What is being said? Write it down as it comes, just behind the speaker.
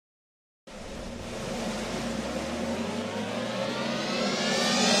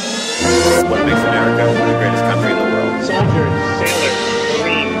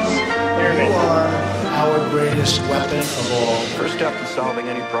greatest weapon of all. First step in solving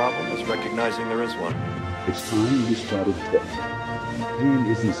any problem is recognizing there is one. It's time we started death. Pain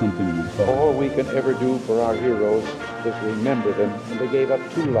isn't something we thought. All we can ever do for our heroes is remember them, and they gave up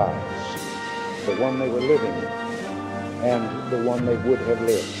two lives. The one they were living and the one they would have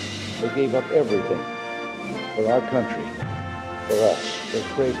lived. They gave up everything for our country, for us. They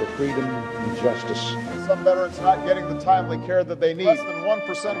pray for freedom and justice. Some veterans not getting the timely care that they need. Less than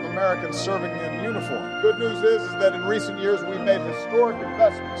 1% of Americans serving in uniform. Good news is that in recent years we've made historic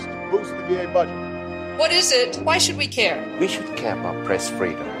investments to boost the VA budget. What is it? Why should we care? We should care about press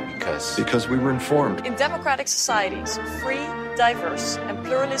freedom because we were informed. In democratic societies, free, diverse, and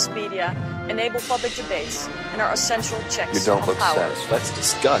pluralist media enable public debates and are essential checks You don't on look power. satisfied. Let's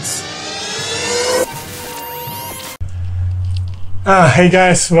discuss. Hey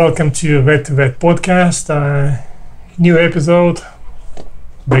guys, welcome to Vet to Vet podcast. New episode.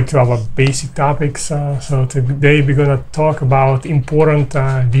 Back to our basic topics. So today we're gonna talk about important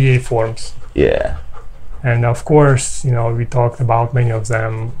VA forms. Yeah. And of course, we talked about many of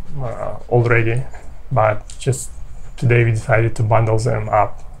them already, but just today we decided to bundle them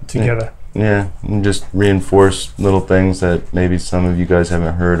up together. Yeah, and just reinforce little things that maybe some of you guys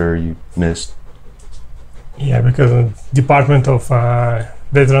haven't heard or you missed. Yeah, because the Department of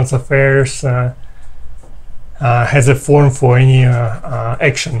Veterans Affairs has a form for any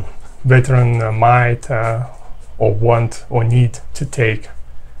action veteran might or want or need to take.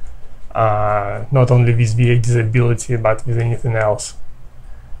 Not only with VA disability, but with anything else.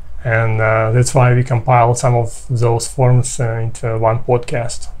 And that's why we compiled some of those forms into one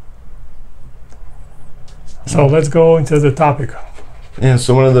podcast. So let's go into the topic. Yeah,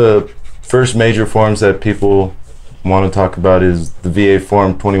 so one of the first major forms that people want to talk about is the VA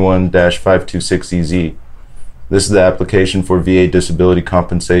Form 21-526EZ. This is the application for VA disability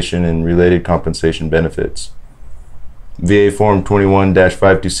compensation and related compensation benefits. VA Form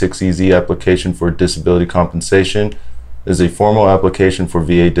 21-526EZ application for disability compensation is a formal application for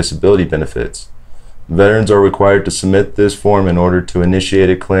VA disability benefits. Veterans are required to submit this form in order to initiate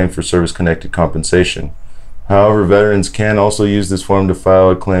a claim for service-connected compensation. However, veterans can also use this form to file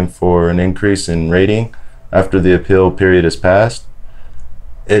a claim for an increase in rating after the appeal period has passed.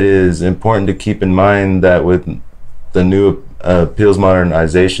 It is important to keep in mind that with the new appeals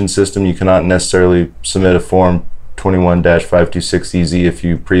modernization system, you cannot necessarily submit a form 21-526EZ if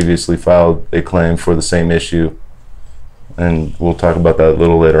you previously filed a claim for the same issue, and we'll talk about that a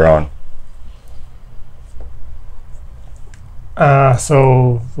little later on.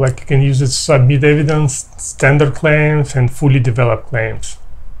 So you can use it to submit evidence, standard claims, and fully developed claims.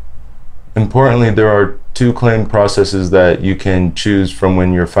 Importantly, there are two claim processes that you can choose from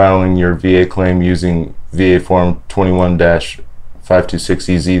when you're filing your VA claim using VA Form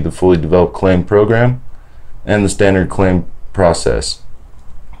 21-526EZ, the fully developed claim program, and the standard claim process.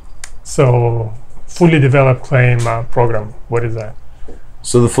 So, fully developed claim program, what is that?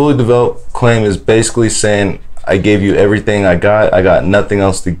 So the fully developed claim is basically saying, I gave you everything I got nothing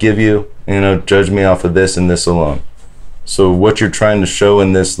else to give you, judge me off of this and this alone. So what you're trying to show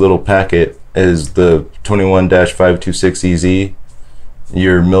in this little packet is the 21-526EZ,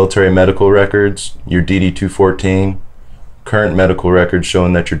 your military medical records, your DD-214, current medical records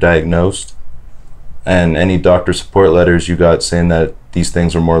showing that you're diagnosed, and any doctor support letters you got saying that these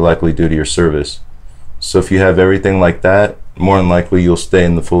things are more likely due to your service. So if you have everything like that, more than likely you'll stay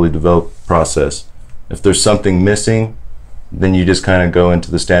in the fully developed process. If there's something missing, then you just kind of go into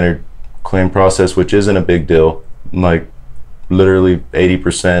the standard claim process, which isn't a big deal. Like literally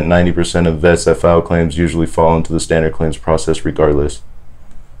 80%, 90% of vets that file claims usually fall into the standard claims process regardless.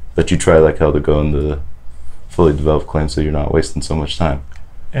 But you try like hell to go into the fully developed claim so you're not wasting so much time.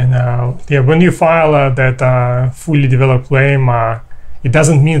 And when you file that fully developed claim, it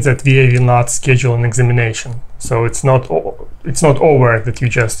doesn't mean that VA will not schedule an examination. So it's not over that you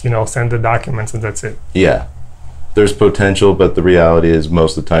just send the documents and that's it. Yeah, there's potential, but the reality is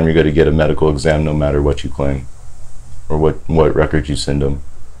most of the time you're going to get a medical exam no matter what you claim or what records you send them.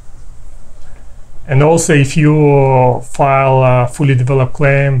 And also, if you file a fully developed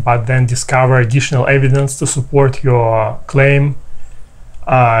claim but then discover additional evidence to support your claim,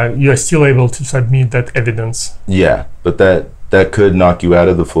 you are still able to submit that evidence. Yeah, but that could knock you out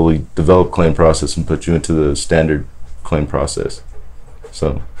of the fully developed claim process and put you into the standard claim process.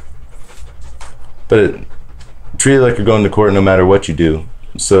 So, but treat it like you're going to court no matter what you do.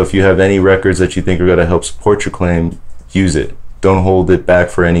 So if you have any records that you think are going to help support your claim, use it. Don't hold it back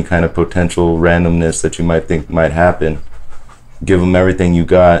for any kind of potential randomness that you might think might happen. Give them everything you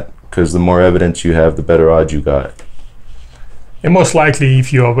got, because the more evidence you have, the better odds you got. And most likely,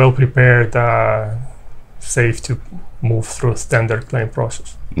 if you are well prepared, safe to move through standard claim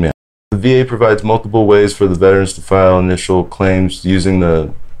process. Yeah. The VA provides multiple ways for the veterans to file initial claims using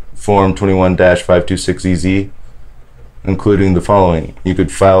the Form 21-526EZ, including the following. You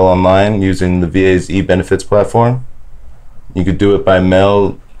could file online using the VA's e-benefits platform. You could do it by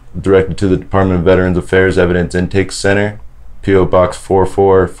mail directed to the Department of Veterans Affairs Evidence Intake Center, P.O. Box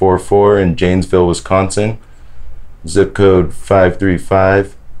 4444 in Janesville, Wisconsin, zip code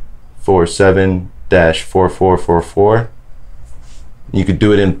 53547-4444. You could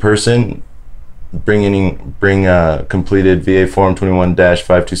do it in person. Bring a completed VA Form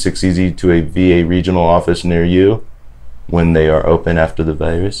 21-526EZ to a VA regional office near you when they are open after the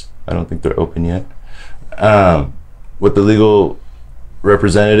virus. I don't think they're open yet. With the legal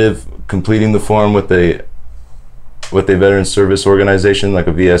representative, completing the form with a veteran service organization like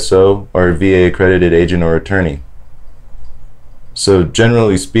a VSO or a VA accredited agent or attorney. So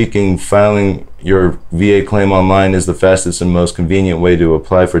generally speaking, filing your VA claim online is the fastest and most convenient way to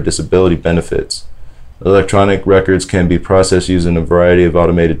apply for disability benefits. Electronic records can be processed using a variety of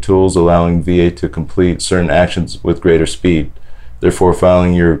automated tools, allowing VA to complete certain actions with greater speed. Therefore,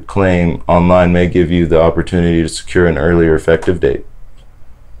 filing your claim online may give you the opportunity to secure an earlier effective date.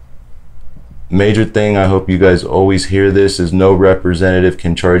 Major thing, I hope you guys always hear this, is no representative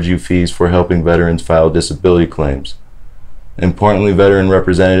can charge you fees for helping veterans file disability claims. Importantly, veteran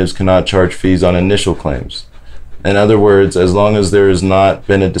representatives cannot charge fees on initial claims. In other words, as long as there has not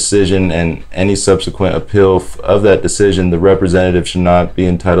been a decision and any subsequent appeal of that decision, the representative should not be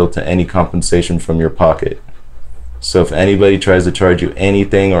entitled to any compensation from your pocket. So if anybody tries to charge you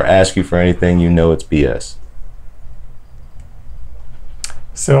anything or ask you for anything, you know it's BS.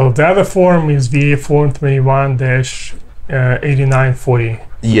 So the other form is VA Form 21-8940.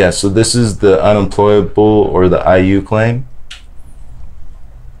 Yeah, so this is the unemployable or the IU claim.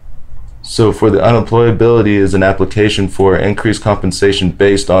 So for the unemployability is an application for increased compensation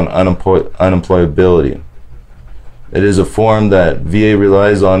based on unemployability. It is a form that VA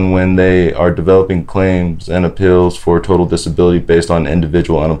relies on when they are developing claims and appeals for total disability based on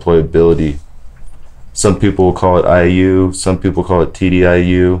individual unemployability. Some people will call it IU, some people call it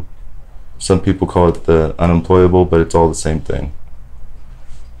TDIU, some people call it the unemployable, but it's all the same thing.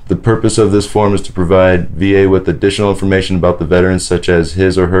 The purpose of this form is to provide VA with additional information about the veteran, such as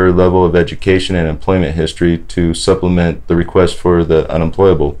his or her level of education and employment history, to supplement the request for the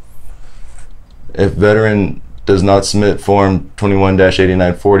unemployable. If veteran does not submit Form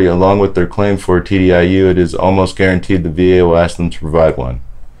 21-8940 along with their claim for TDIU, it is almost guaranteed the VA will ask them to provide one.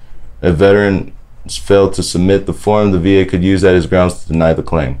 If veteran failed to submit the form, the VA could use that as grounds to deny the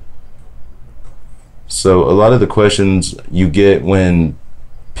claim. So a lot of the questions you get when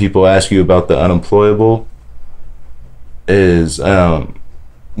people ask you about the unemployable is, when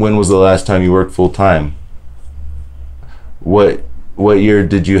was the last time you worked full-time? What year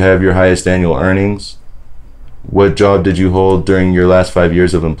did you have your highest annual earnings? What job did you hold during your last 5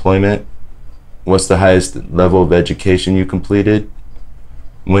 years of employment? What's the highest level of education you completed?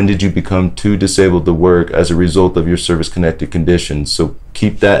 When did you become too disabled to work as a result of your service-connected conditions? So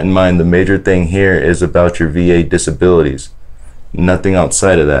keep that in mind. The major thing here is about your VA disabilities. Nothing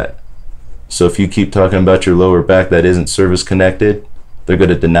outside of that. So if you keep talking about your lower back that isn't service connected, they're going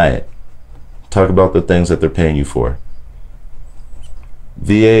to deny it. Talk about the things that they're paying you for.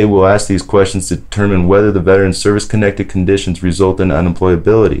 VA will ask these questions to determine whether the veteran's service connected conditions result in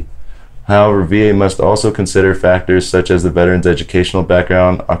unemployability. However, VA must also consider factors such as the veteran's educational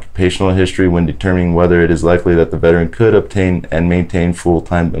background, occupational history when determining whether it is likely that the veteran could obtain and maintain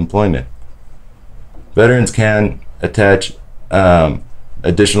full-time employment. Veterans can attach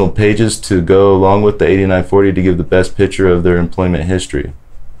additional pages to go along with the 8940 to give the best picture of their employment history.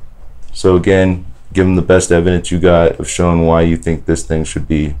 So again, give them the best evidence you got of showing why you think this thing should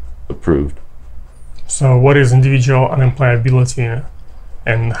be approved. So what is individual unemployability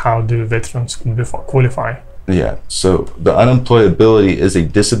and how do veterans qualify? Yeah, so the unemployability is a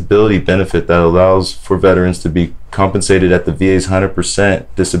disability benefit that allows for veterans to be compensated at the VA's 100%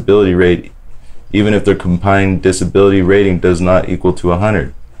 disability rate, even if their combined disability rating does not equal to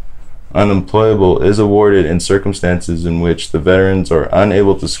 100. Unemployable is awarded in circumstances in which the veterans are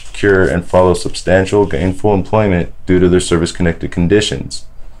unable to secure and follow substantial gainful employment due to their service-connected conditions.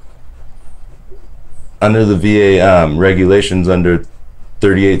 Under the VA regulations under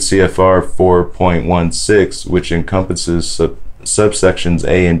 38 CFR 4.16, which encompasses subsections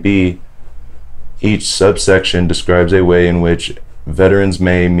A and B, each subsection describes a way in which veterans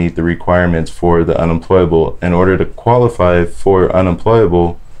may meet the requirements for the unemployable. In order to qualify for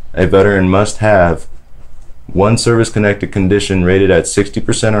unemployable, a veteran must have one service-connected condition rated at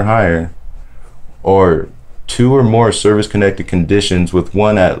 60% or higher, or 2 or more service-connected conditions with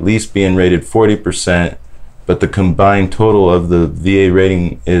one at least being rated 40%, but the combined total of the VA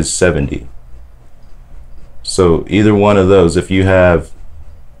rating is 70. So either one of those, if you have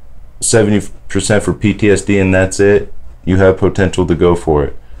 70% for PTSD and that's it, you have potential to go for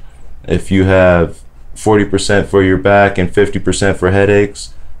it. If you have 40% for your back and 50% for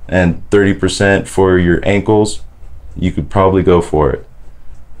headaches and 30% for your ankles, you could probably go for it.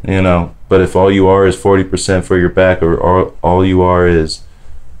 You know, but if all you are is 40% for your back, or all you are is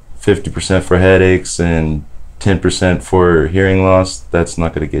 50% for headaches and 10% for hearing loss, that's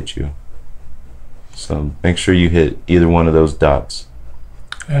not going to get you. So make sure you hit either one of those dots.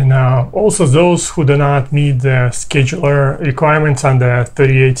 And also those who do not meet the scheduler requirements under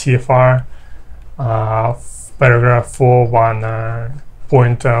 38 CFR paragraph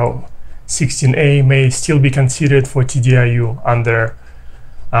 4.1.16a may still be considered for TDIU under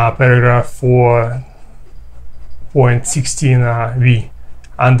paragraph 4.16v.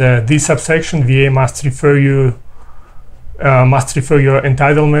 Under this subsection, VA must refer your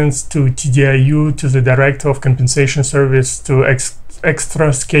entitlements to TDIU to the Director of Compensation Service to extra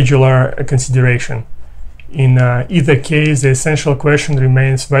scheduler consideration. In either case, the essential question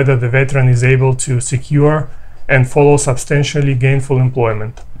remains whether the veteran is able to secure and follow substantially gainful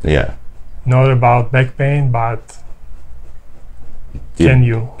employment. Yeah. Not about back pain, but can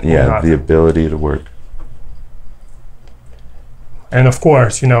you? Yeah, the ability to work. And of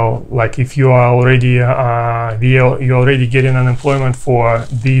course, you know, like if you are already you're already getting unemployment for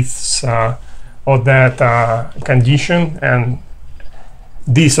this or that condition, and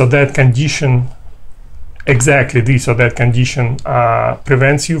this or that condition, exactly this or that condition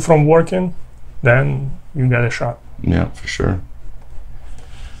prevents you from working, then you got a shot. Yeah, for sure.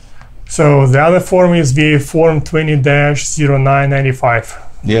 So the other form is VA Form 20-0995.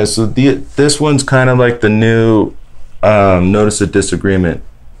 Yeah, so this one's kind of like the new Notice of Disagreement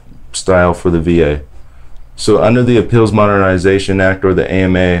style for the VA. So under the Appeals Modernization Act, or the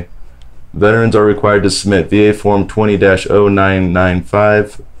AMA, veterans are required to submit VA Form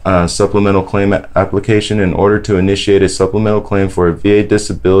 20-0995 supplemental claim application in order to initiate a supplemental claim for a VA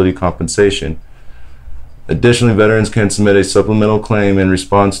disability compensation. Additionally, veterans can submit a supplemental claim in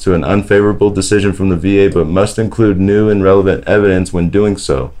response to an unfavorable decision from the VA, but must include new and relevant evidence when doing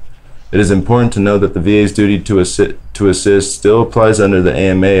so. It is important to note that the VA's duty to assist still applies under the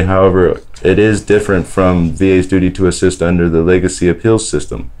AMA. However, it is different from VA's duty to assist under the legacy appeals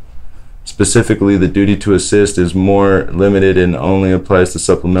system. Specifically, the duty to assist is more limited and only applies to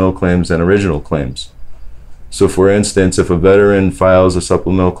supplemental claims and original claims. So for instance, if a veteran files a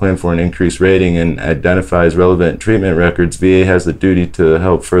supplemental claim for an increased rating and identifies relevant treatment records, VA has the duty to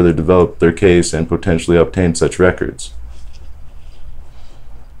help further develop their case and potentially obtain such records.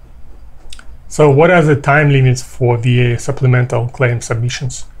 So what are the time limits for VA supplemental claim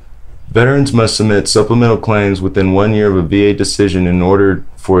submissions? Veterans must submit supplemental claims within 1 year of a VA decision in order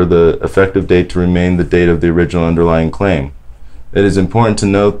for the effective date to remain the date of the original underlying claim. It is important to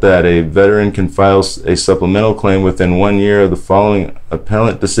note that a veteran can file a supplemental claim within 1 year of the following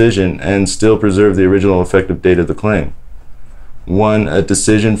appellate decision and still preserve the original effective date of the claim. 1. A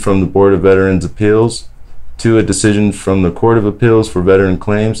decision from the Board of Veterans' Appeals. 2. A decision from the Court of Appeals for Veteran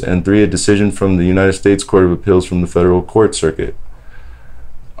Claims. And 3. A decision from the United States Court of Appeals from the Federal Court Circuit.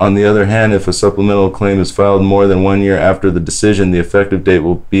 On the other hand, if a supplemental claim is filed more than 1 year after the decision, the effective date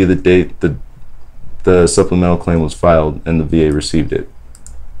will be the date the supplemental claim was filed and the VA received it.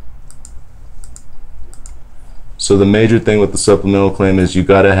 So the major thing with the supplemental claim is you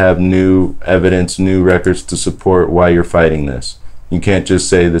got to have new evidence, new records to support why you're fighting this. You can't just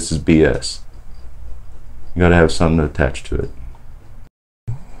say this is BS. You got to have something to attach to it.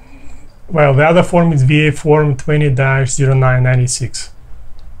 Well, the other form is VA Form 20-0996.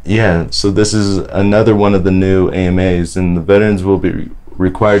 Yeah, so this is another one of the new AMAs, and the veterans will be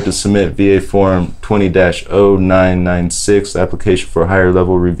required to submit VA Form 20-0996 application for higher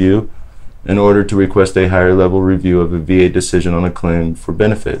level review in order to request a higher level review of a VA decision on a claim for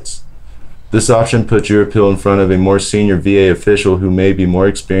benefits. This option puts your appeal in front of a more senior VA official who may be more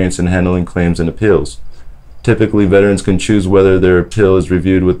experienced in handling claims and appeals. Typically, veterans can choose whether their appeal is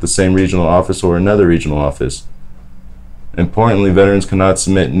reviewed with the same regional office or another regional office. Importantly, veterans cannot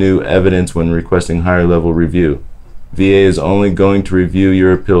submit new evidence when requesting higher level review. VA is only going to review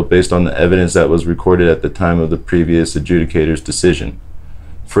your appeal based on the evidence that was recorded at the time of the previous adjudicator's decision.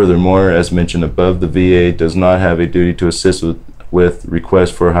 Furthermore, as mentioned above, the VA does not have a duty to assist with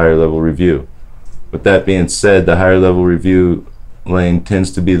requests for higher level review. With that being said, the higher level review lane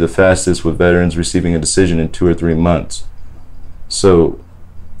tends to be the fastest, with veterans receiving a decision in 2 or 3 months. So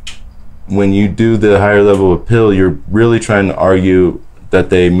when you do the higher level appeal, you're really trying to argue that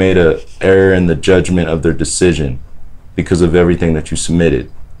they made an error in the judgment of their decision because of everything that you submitted,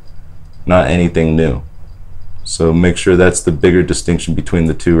 not anything new. So make sure that's the bigger distinction between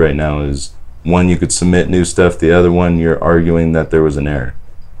the two right now is one, you could submit new stuff. The other one, you're arguing that there was an error.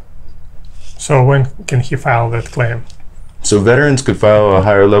 So when can he file that claim? So veterans could file a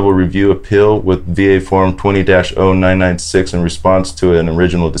higher level review appeal with VA Form 20-0996 in response to an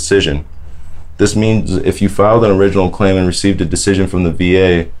original decision. This means if you filed an original claim and received a decision from the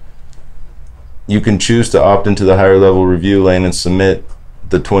VA, you can choose to opt into the higher level review lane and submit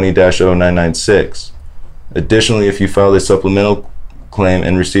the 20-0996. Additionally, if you filed a supplemental claim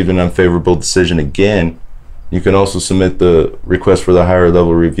and received an unfavorable decision again, you can also submit the request for the higher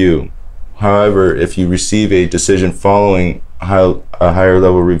level review. However, if you receive a decision following a higher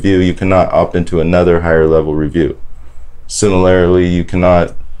level review, you cannot opt into another higher level review. Similarly, you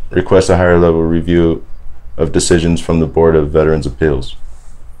cannot request a higher level review of decisions from the Board of Veterans Appeals.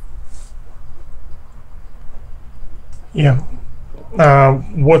 Yeah.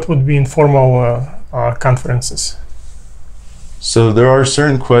 What would be informal conferences? So there are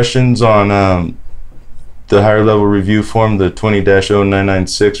certain questions on the higher level review form, the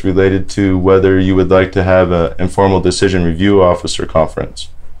 20-0996, related to whether you would like to have an informal decision review officer conference,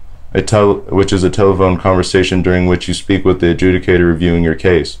 which is a telephone conversation during which you speak with the adjudicator reviewing your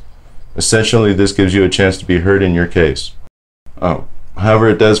case. Essentially, this gives you a chance to be heard in your case. However,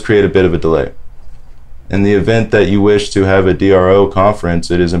 it does create a bit of a delay. In the event that you wish to have a DRO conference,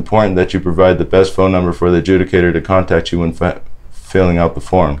 it is important that you provide the best phone number for the adjudicator to contact you when filling out the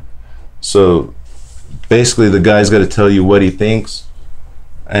form. So basically, the guy's got to tell you what he thinks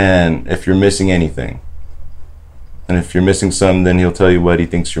and if you're missing anything. And if you're missing some, then he'll tell you what he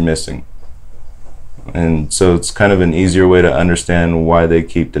thinks you're missing. And so it's kind of an easier way to understand why they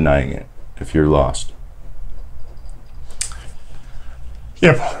keep denying it if you're lost.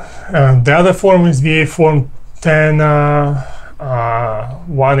 Yep. The other form is VA Form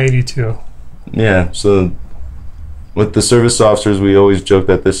 10-182. Yeah, so with the service officers, we always joke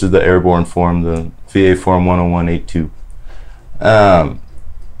that this is the airborne form, the VA Form 10182.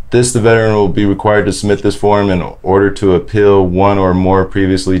 The veteran will be required to submit this form in order to appeal one or more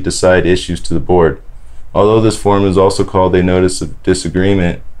previously decided issues to the board. Although this form is also called a Notice of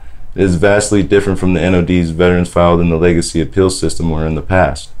Disagreement, it is vastly different from the NODs veterans filed in the Legacy Appeal System or in the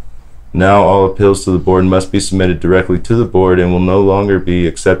past. Now all appeals to the board must be submitted directly to the board and will no longer be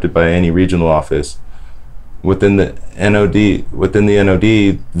accepted by any regional office. Within the NOD,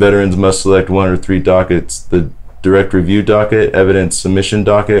 veterans must select one or three dockets: the direct review docket, evidence submission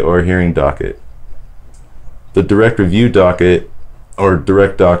docket, or hearing docket. The direct review docket or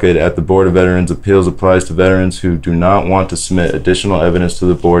direct docket at the Board of Veterans Appeals applies to veterans who do not want to submit additional evidence to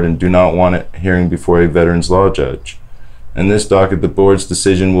the board and do not want a hearing before a veterans law judge. In this docket, the board's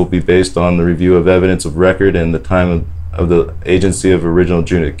decision will be based on the review of evidence of record and the time of the agency of original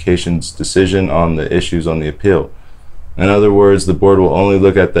adjudication's decision on the issues on the appeal. In other words, the board will only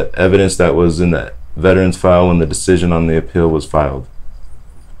look at the evidence that was in the veteran's file when the decision on the appeal was filed.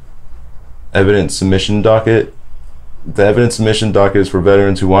 Evidence submission docket. The evidence submission docket is for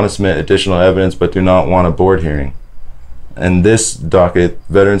veterans who want to submit additional evidence but do not want a board hearing. In this docket,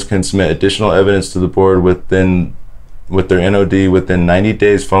 veterans can submit additional evidence to the board with their NOD within 90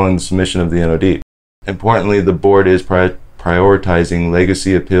 days following the submission of the NOD. Importantly, the board is prioritizing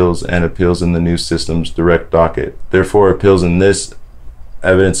legacy appeals and appeals in the new system's direct docket. Therefore, appeals in this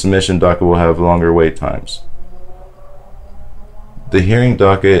evidence submission docket will have longer wait times. The hearing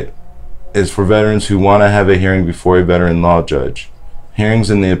docket is for veterans who want to have a hearing before a veteran law judge. Hearings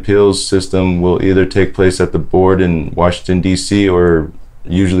in the appeals system will either take place at the board in Washington, D.C. or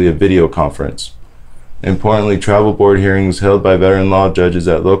usually a video conference. Importantly, travel board hearings held by veteran law judges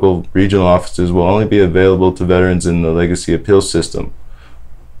at local regional offices will only be available to veterans in the legacy appeals system.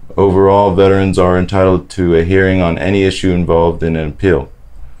 Overall, veterans are entitled to a hearing on any issue involved in an appeal.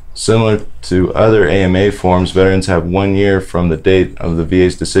 Similar to other AMA forms, veterans have 1 year from the date of the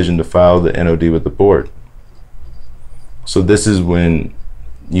VA's decision to file the NOD with the board. So this is when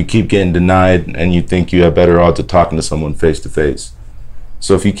you keep getting denied and you think you have better odds of talking to someone face to face.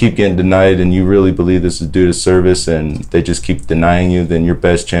 So if you keep getting denied and you really believe this is due to service and they just keep denying you, then your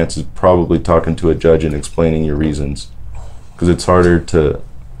best chance is probably talking to a judge and explaining your reasons. Because it's harder to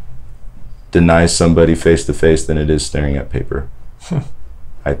deny somebody face to face than it is staring at paper,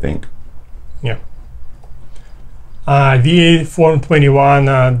 I think. Yeah. VA Form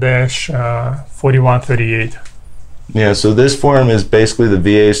 21-4138. Yeah, so this form is basically the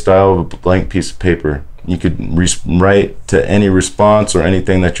VA style of a blank piece of paper. You could write to any response or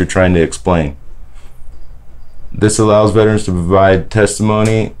anything that you're trying to explain. This allows veterans to provide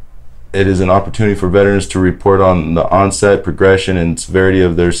testimony. It is an opportunity for veterans to report on the onset, progression, and severity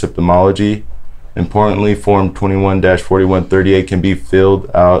of their symptomology. Importantly, Form 21-4138 can be filled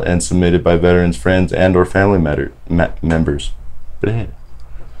out and submitted by veterans' friends and or family members.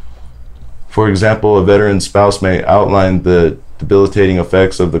 For example, a veteran's spouse may outline the debilitating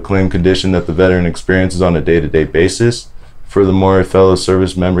effects of the claim condition that the veteran experiences on a day-to-day basis. Furthermore, a fellow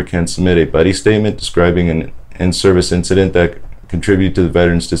service member can submit a buddy statement describing an in-service incident that contributed to the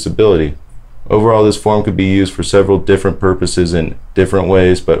veteran's disability. Overall, this form could be used for several different purposes in different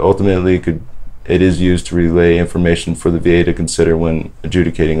ways, but ultimately it is used to relay information for the VA to consider when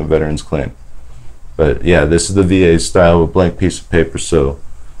adjudicating a veteran's claim. But yeah, this is the VA's style of a blank piece of paper, so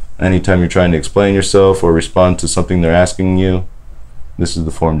anytime you're trying to explain yourself or respond to something they're asking you, this is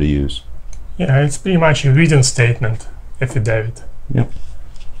the form to use. Yeah, it's pretty much a written statement, affidavit. Yep.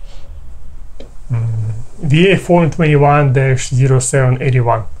 VA Form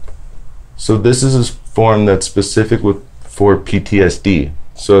 21-0781. So this is a form that's specific for PTSD.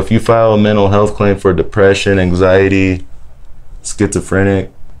 So if you file a mental health claim for depression, anxiety,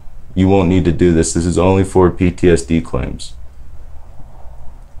 schizophrenic, you won't need to do this. This is only for PTSD claims.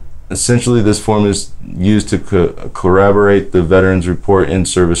 Essentially, this form is used to corroborate the veteran's report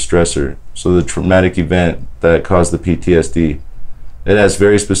in-service stressor, so the traumatic event that caused the PTSD. It has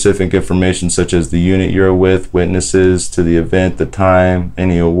very specific information such as the unit you're with, witnesses to the event, the time,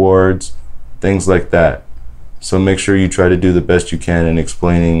 any awards, things like that. So make sure you try to do the best you can in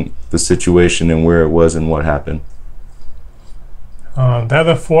explaining the situation and where it was and what happened. The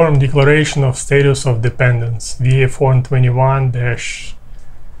other form, Declaration of Status of Dependents, VA Form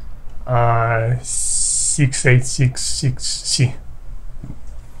 21-6866C.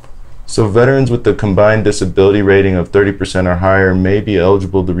 So veterans with a combined disability rating of 30% or higher may be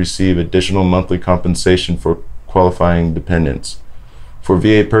eligible to receive additional monthly compensation for qualifying dependents. For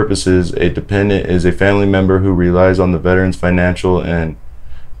VA purposes, a dependent is a family member who relies on the veteran financially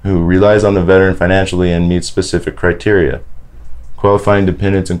and meets specific criteria. Qualifying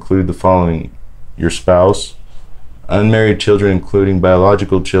dependents include the following: your spouse, unmarried children including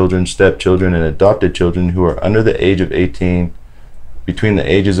biological children, stepchildren, and adopted children who are under the age of 18, between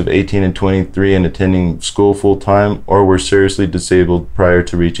the ages of 18 and 23 and attending school full-time, or were seriously disabled prior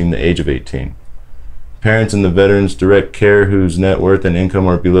to reaching the age of 18. Parents in the veteran's direct care whose net worth and income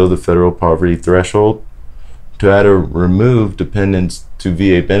are below the federal poverty threshold. To add or remove dependents to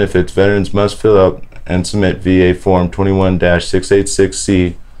VA benefits, veterans must fill out and submit VA Form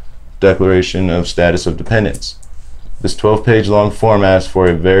 21-686C, Declaration of Status of Dependents. This 12-page long form asks for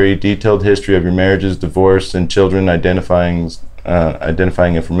a very detailed history of your marriages, divorce, and children identifying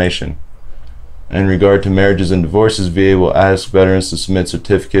information. In regard to marriages and divorces, VA will ask veterans to submit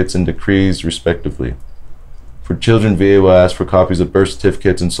certificates and decrees respectively. For children, VA will ask for copies of birth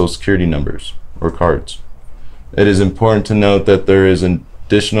certificates and social security numbers or cards. It is important to note that there is an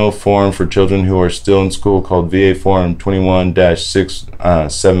additional form for children who are still in school called VA Form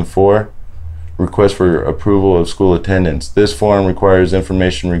 21-674, Request for Approval of School Attendance. This form requires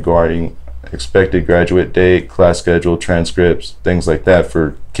information regarding expected graduate date, class schedule, transcripts, things like that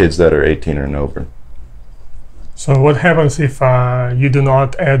for kids that are 18 and over. So what happens if you do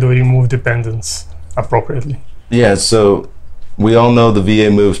not add or remove dependents appropriately? Yeah, so we all know the VA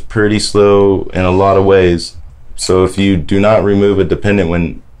moves pretty slow in a lot of ways. So if you do not remove a dependent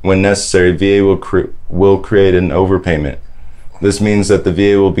when necessary, VA will create an overpayment. This means that the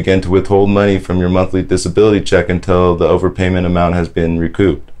VA will begin to withhold money from your monthly disability check until the overpayment amount has been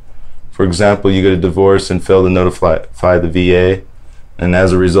recouped. For example, you get a divorce and fail to notify the VA, and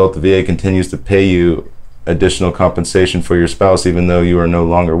as a result, the VA continues to pay you additional compensation for your spouse even though you are no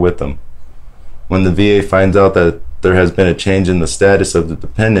longer with them. When the VA finds out that there has been a change in the status of the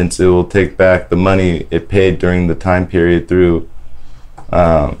dependents, it will take back the money it paid during the time period through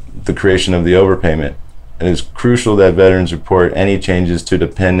the creation of the overpayment. It is crucial that veterans report any changes to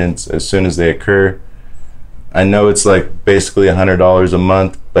dependents as soon as they occur. I know it's like basically $100 a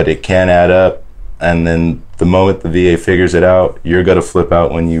month, but it can add up, and then the moment the VA figures it out, you're gonna flip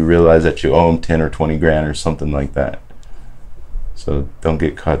out when you realize that you owe them 10 or 20 grand or something like that. So don't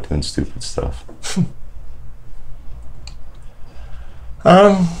get caught doing stupid stuff.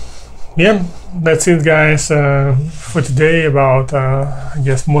 Yeah, that's it, guys, for today about I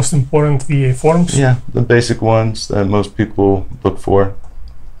guess most important VA forms. Yeah, the basic ones that most people look for.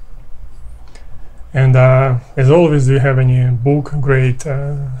 And as always, do you have any great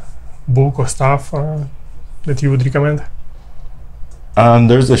book or stuff that you would recommend?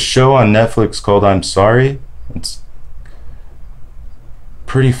 There's a show on Netflix called I'm Sorry. It's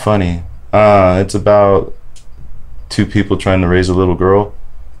pretty funny. It's about two people trying to raise a little girl,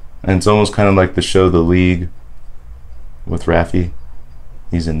 and it's almost kind of like the show The League with Raffi.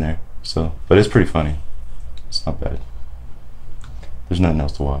 He's in there. So, but it's pretty funny. It's not bad. There's nothing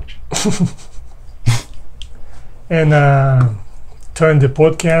else to watch. And turn the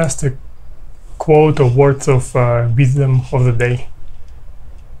podcast a quote or words of wisdom of the day.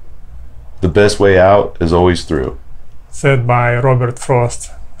 The best way out is always through. Said by Robert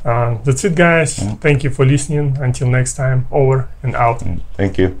Frost. That's it, guys. Thank you for listening. Until next time, over and out.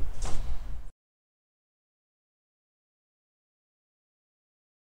 Thank you.